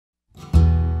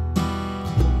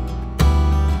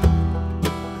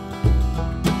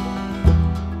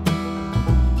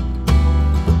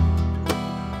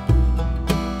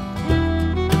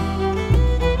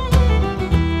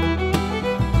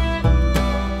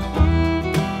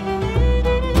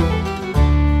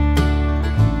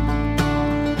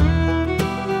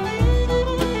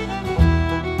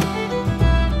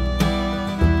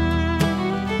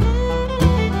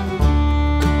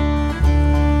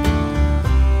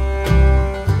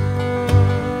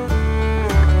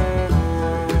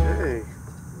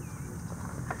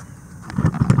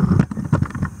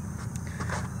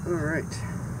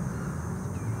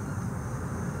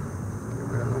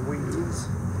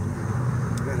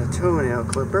toenail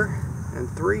clipper and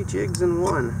 3 jigs in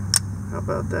one. How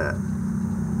about that?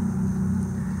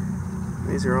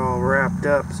 These are all wrapped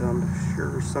up, so I'm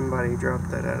sure somebody dropped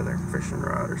that out of their fishing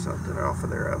rod or something off of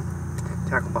their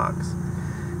tackle box.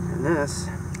 And this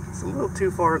is a little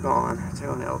too far gone,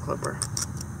 toenail clipper.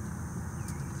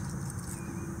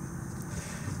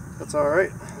 That's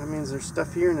alright. That means there's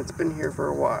stuff here and it's been here for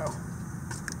a while.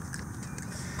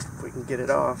 If we can get it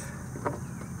off.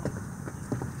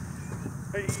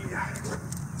 Hey,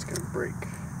 it's gonna break.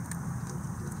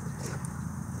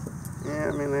 Yeah,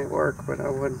 I mean they work, but I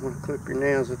wouldn't want to clip your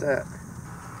nails with that.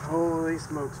 Holy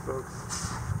smokes, folks.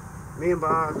 Me and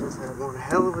Bob just had one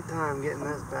hell of a time getting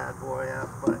this bad boy up,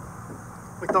 but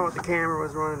we thought the camera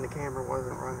was running, the camera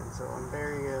wasn't running, so I'm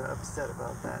very upset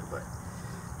about that. But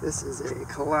this is a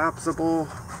collapsible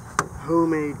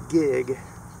homemade gig.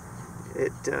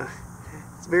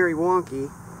 It's very wonky,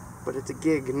 but it's a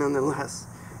gig nonetheless.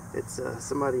 It's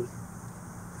somebody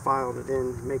filed it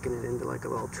in, making it into like a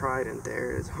little trident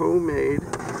there. It's homemade.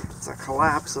 It's a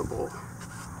collapsible.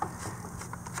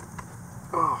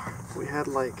 Oh, we had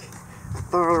like, I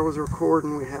thought I was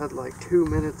recording, we had like 2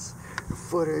 minutes of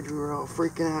footage. We were all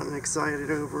freaking out and excited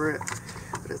over it.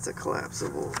 But it's a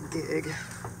collapsible gig.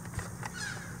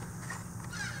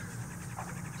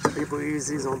 People use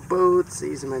these on boats, they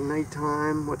use them at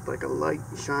nighttime with like a light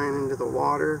shine into the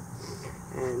water.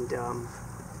 And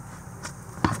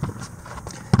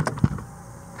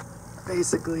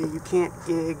basically you can't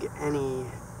gig any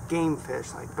game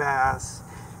fish like bass,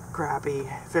 crappie,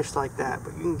 fish like that,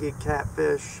 but you can gig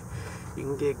catfish, you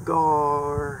can gig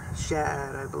gar,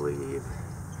 shad, I believe.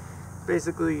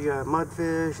 Basically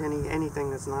mudfish,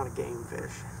 anything that's not a game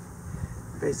fish.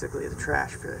 Basically the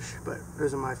trash fish, but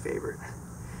those are my favorite.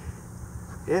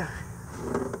 Yeah,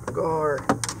 gar.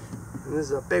 And this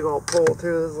is a big old pole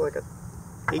too. This is like a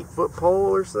 8-foot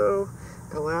pole or so,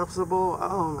 collapsible.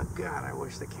 Oh my god, I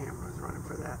wish the camera was running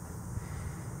for that.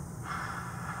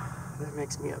 That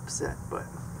makes me upset, but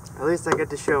at least I get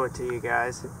to show it to you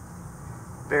guys.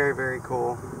 Very, very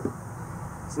cool.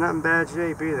 It's not in bad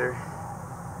shape either.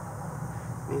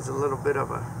 Needs a little bit of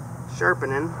a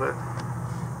sharpening, but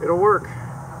it'll work.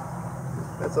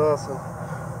 That's awesome.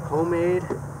 Homemade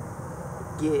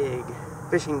gig,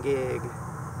 fishing gig.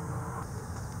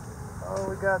 Oh,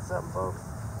 we got something, folks.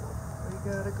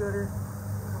 We got a gooder.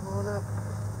 Come on up.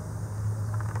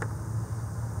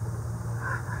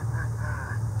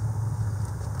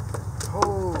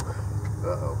 Oh,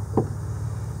 uh-oh.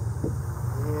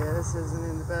 Yeah, this isn't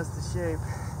in the best of shape.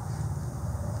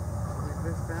 We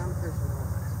just found a fishing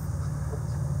rod.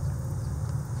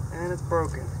 And it's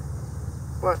broken.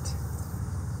 But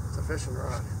it's a fishing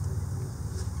rod.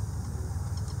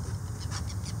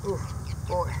 Ooh,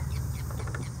 boy.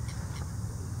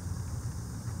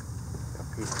 Got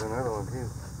a piece of another one too.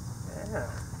 Yeah.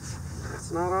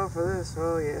 It's not off of this.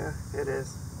 Oh yeah, it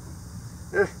is.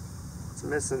 It's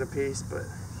missing a piece, but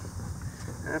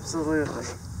absolutely.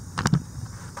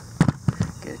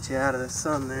 Get you out of the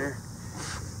sun there.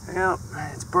 Yep,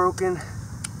 it's broken.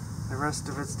 The rest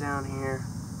of it's down here.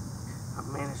 I've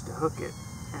managed to hook it,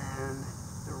 and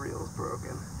the reel's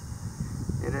broken.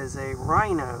 It is a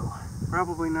rhino.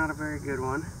 Probably not a very good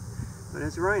one, but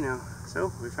it's a rhino.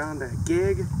 So we found a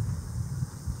gig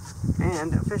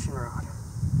and a fishing rod.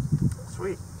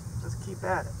 Sweet. Let's keep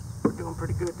at it. We're doing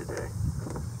pretty good today.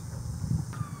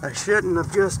 I shouldn't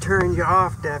have just turned you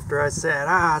off after I said,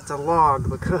 it's a log,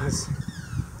 because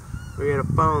we had a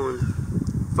phone.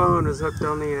 Phone was hooked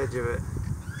on the edge of it.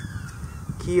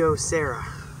 Kyocera,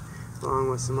 along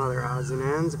with some other odds and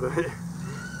ends, but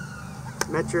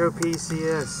Metro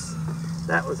PCS.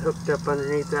 That was hooked up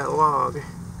underneath that log,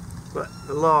 but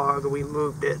the log, we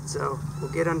moved it, so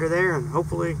we'll get under there and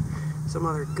hopefully some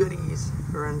other goodies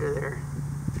are under there.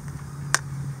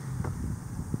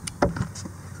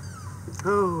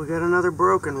 Oh, we got another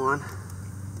broken one.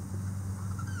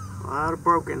 A lot of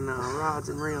broken rods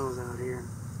and reels out here.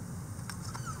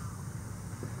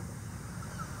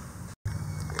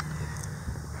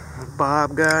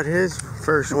 Bob got his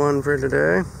first one for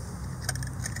today.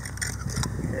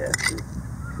 Yeah,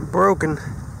 broken.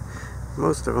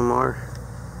 Most of them are.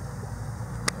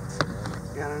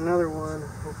 Got another one.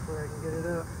 Hopefully I can get it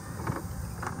up.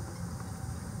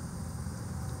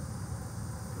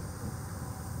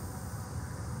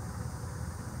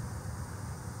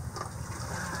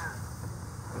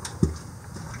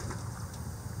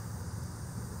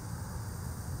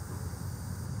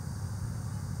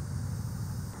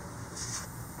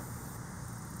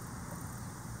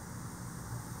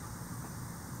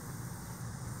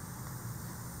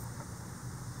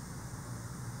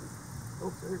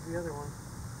 Oh, there's the other one.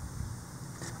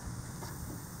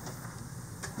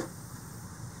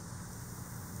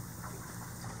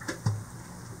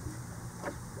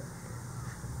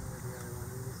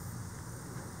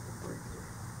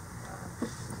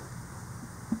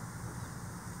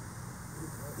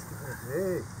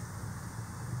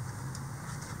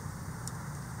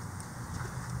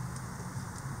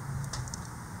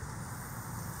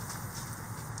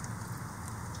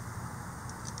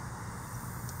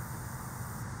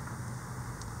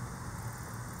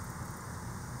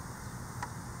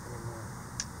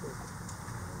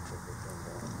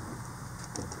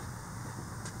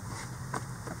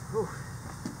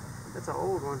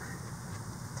 old one.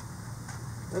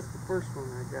 That's the first one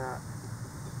I got.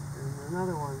 And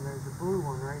another one, there's a blue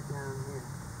one right down here.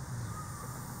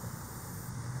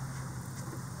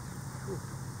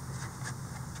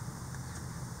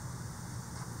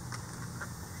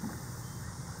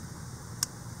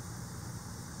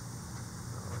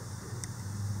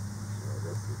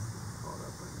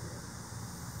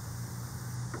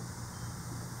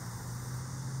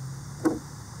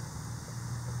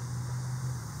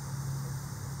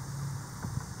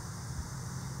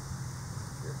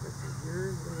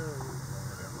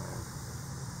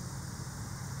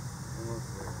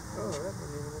 Oh, that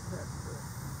wasn't even attached to it.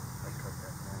 I cut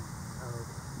that down.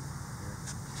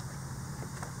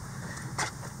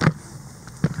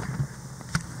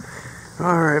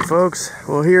 Alright folks,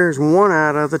 well here's one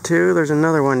out of the two. There's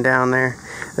another one down there.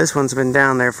 This one's been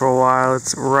down there for a while.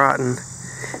 It's rotten.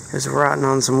 It's rotting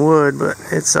on some wood, but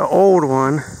it's an old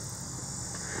one.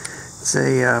 It's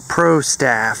a Pro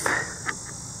Staff.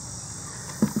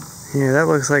 Yeah, that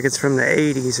looks like it's from the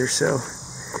 80s or so.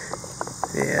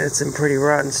 Yeah, it's in pretty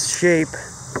rotten shape.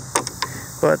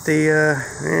 But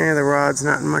the rod's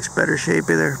not in much better shape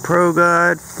either. Pro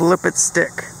God Flip It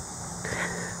Stick.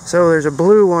 So there's a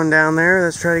blue one down there.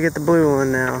 Let's try to get the blue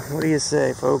one now. What do you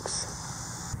say, folks?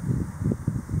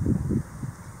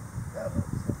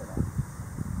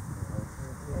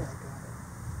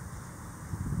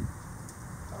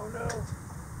 Oh no.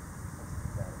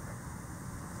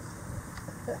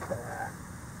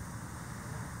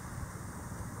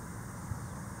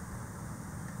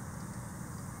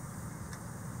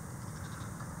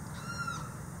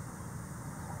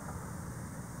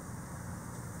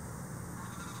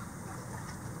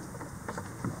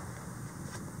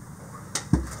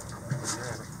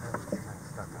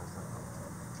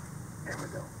 There we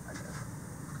go. I got it.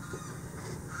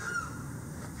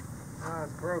 Ah,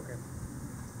 it's broken.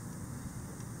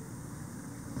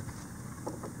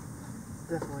 It's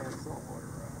definitely a saltwater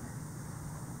rod.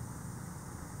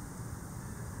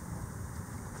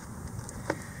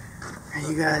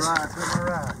 You guys.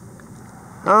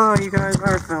 Oh, you guys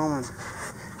are filming.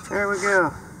 There we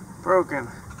go. Broken.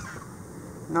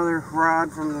 Another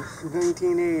rod from the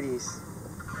 1980s.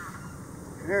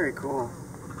 Very cool.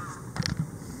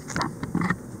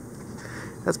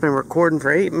 That's been recording for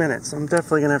 8 minutes. I'm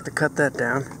definitely gonna have to cut that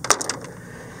down.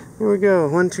 Here we go.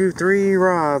 1, 2, 3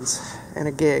 rods and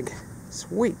a gig.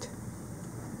 Sweet.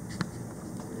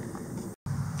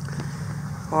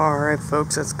 Alright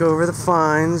folks, let's go over the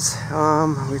finds.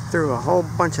 We threw a whole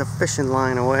bunch of fishing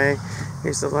line away.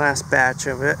 Here's the last batch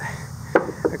of it.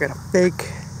 I got a fake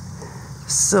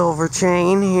silver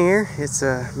chain here. It's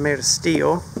made of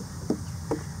steel.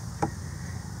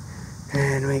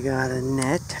 And we got a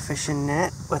net, fishing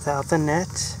net without the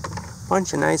net.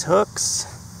 Bunch of nice hooks.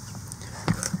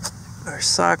 Our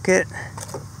socket.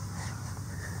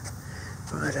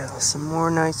 What else? Some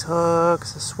more nice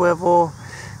hooks, a swivel,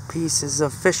 pieces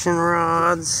of fishing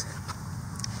rods.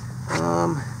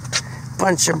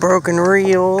 Bunch of broken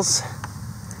reels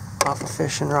off of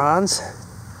fishing rods.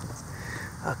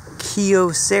 A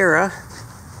Kyocera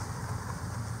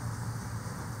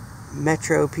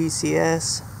Metro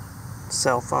PCS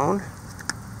cell phone,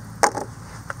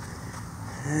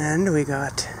 and we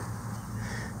got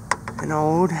an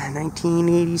old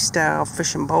 1980s style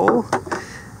fishing pole.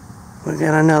 We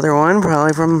got another one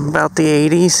probably from about the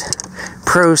 80s,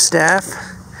 Pro Staff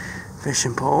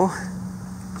fishing pole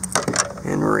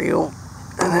and reel.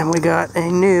 And then we got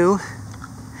a new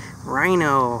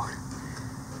Rhino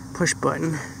push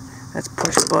button. That's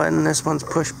push button, this one's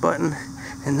push button.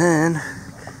 And then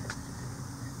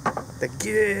the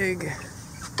gig,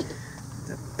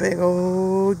 the big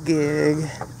old gig,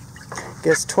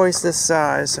 gets twice this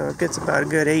size, so it gets about a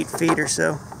good 8 feet or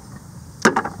so.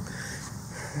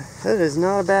 That is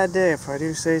not a bad day, if I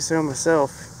do say so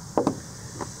myself.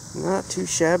 Not too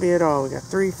shabby at all. We got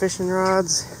 3 fishing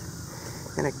rods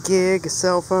and a gig, a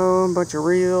cell phone, bunch of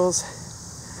reels,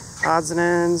 odds and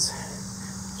ends,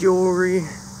 jewelry.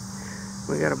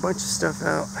 We got a bunch of stuff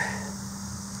out.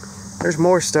 There's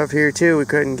more stuff here too we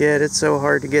couldn't get. It's so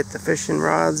hard to get the fishing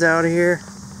rods out of here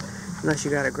unless you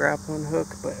got a grappling hook,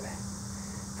 but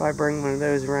if I bring one of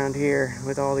those around here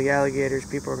with all the alligators,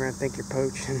 people are going to think you're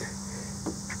poaching.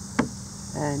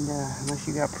 And unless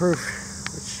you got proof,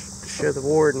 which to show the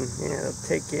warden, yeah, they'll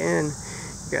take you in.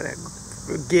 You got a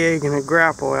gig and a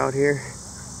grapple out here.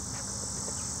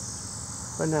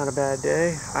 But not a bad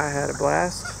day. I had a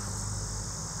blast.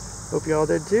 Hope y'all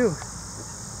did too.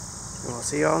 And we'll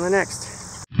see y'all in the next.